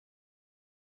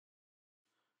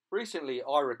Recently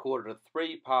I recorded a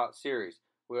 3-part series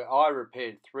where I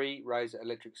repaired 3 Razor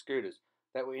electric scooters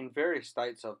that were in various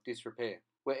states of disrepair,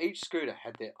 where each scooter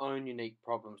had their own unique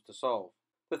problems to solve.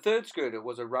 The third scooter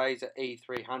was a Razor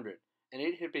E300 and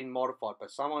it had been modified by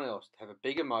someone else to have a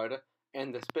bigger motor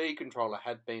and the speed controller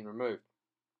had been removed.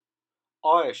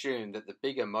 I assumed that the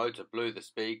bigger motor blew the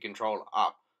speed controller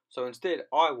up, so instead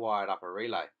I wired up a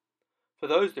relay. For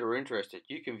those that are interested,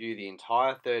 you can view the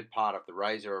entire third part of the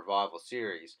Razor Revival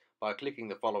series by clicking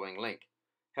the following link.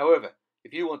 However,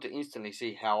 if you want to instantly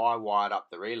see how I wired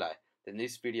up the relay, then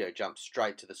this video jumps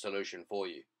straight to the solution for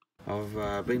you.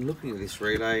 I've been looking at this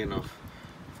relay and I've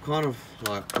kind of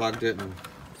like plugged it, and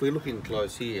if we look in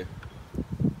close here,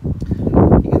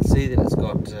 you can see that it's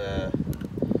got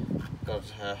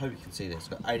I hope you can see that it's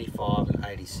got 85 and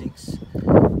 86 is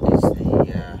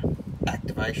the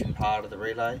activation part of the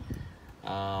relay.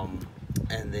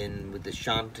 And then with the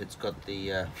shunt it's got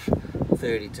the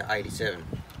 30 to 87.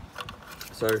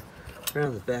 So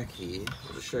around the back here,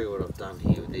 I'll just show you what I've done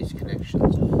here with these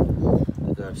connections.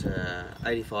 I've got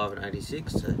 85 and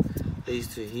 86, so these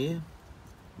two here,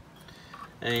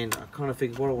 and I kind of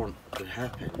figured what I want to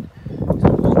happen is I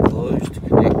want those to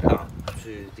connect up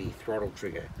to the throttle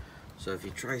trigger. So if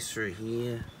you trace through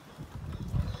here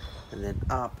and then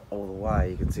up all the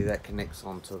way, you can see that connects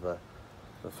onto the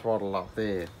throttle up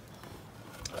there.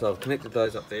 So I've connected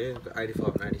those up there. I've got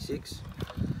 85 and 86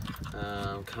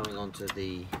 coming onto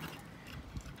the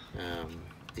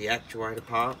actuator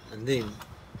part, and then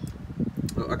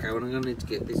okay, what I'm going to need to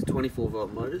get, these are 24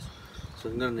 volt motors, so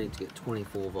I'm going to need to get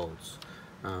 24 volts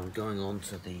going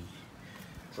onto the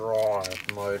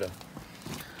drive motor.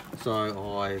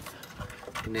 So I've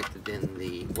connected then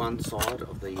the one side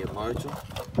of the motor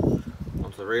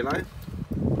onto the relay,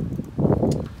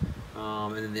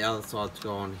 and then the other side to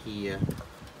go on here.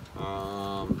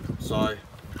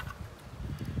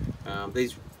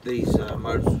 These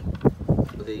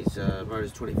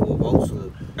motors 24 volts, so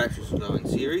the batteries will go in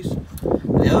series.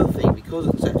 The other thing, because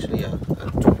it's actually a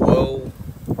 12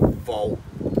 volt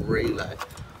relay,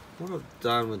 what I've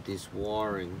done with this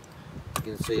wiring, you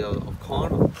can see I've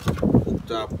kind of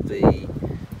hooked up the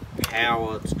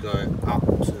power to go up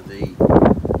to the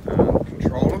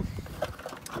controller,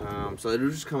 so it'll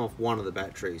just come off one of the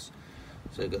batteries.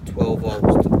 So you've got 12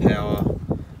 volts to power,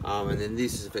 and then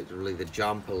this is effectively the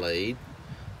jumper lead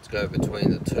to go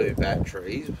between the two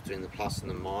batteries, between the plus and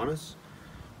the minus.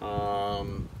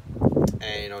 And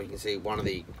you can see one of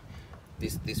the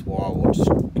this wire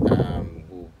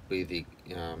will be the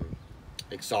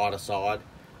exciter side,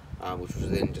 which will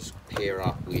then just pair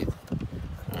up with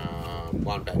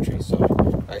one battery. So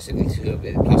basically it's going to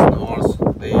be the plus and the minus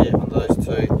there on those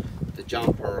two, the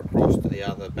jumper across to the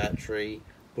other battery,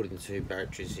 putting the two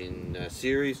batteries in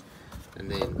series,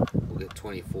 and then we'll get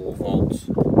 24 volts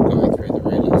going through the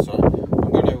relay. So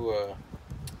I'm going to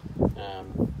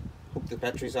hook the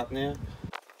batteries up now.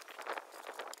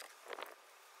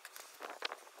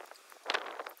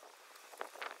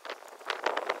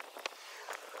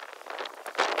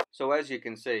 So as you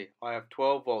can see, I have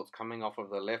 12 volts coming off of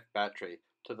the left battery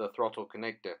to the throttle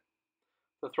connector.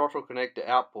 The throttle connector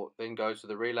output then goes to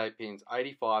the relay pins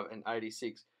 85 and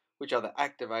 86, which are the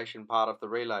activation part of the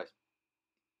relays.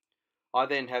 I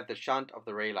then have the shunt of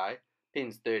the relay,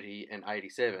 pins 30 and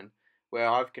 87, where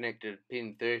I've connected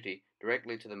pin 30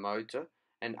 directly to the motor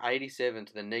and 87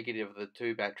 to the negative of the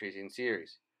two batteries in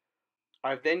series.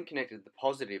 I've then connected the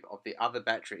positive of the other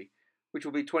battery, which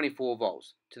will be 24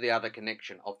 volts, to the other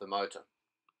connection of the motor.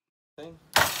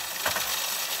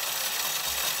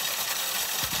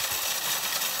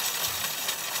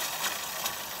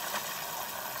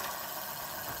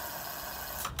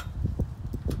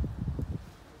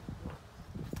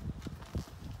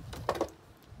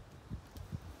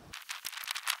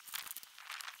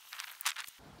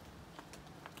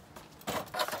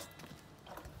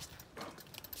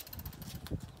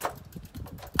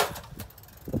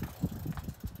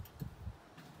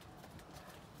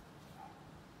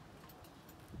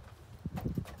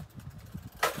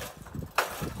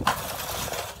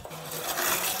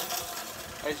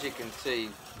 As you can see,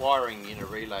 wiring in a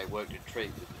relay worked a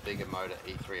treat with the bigger motor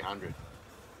E300.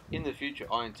 In the future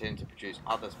I intend to produce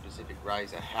other specific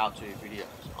Razor how-to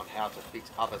videos on how to fix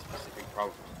other specific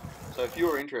problems. So if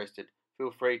you're interested,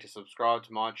 feel free to subscribe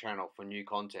to my channel for new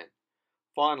content.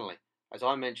 Finally, as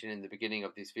I mentioned in the beginning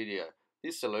of this video,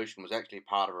 this solution was actually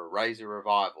part of a Razor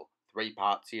Revival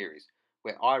 3-part series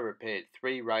where I repaired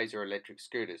 3 Razor electric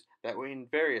scooters that were in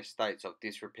various states of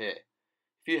disrepair.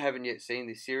 If you haven't yet seen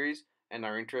this series and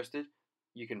are interested,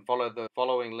 you can follow the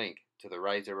following link to the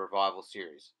Razor Revival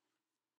series.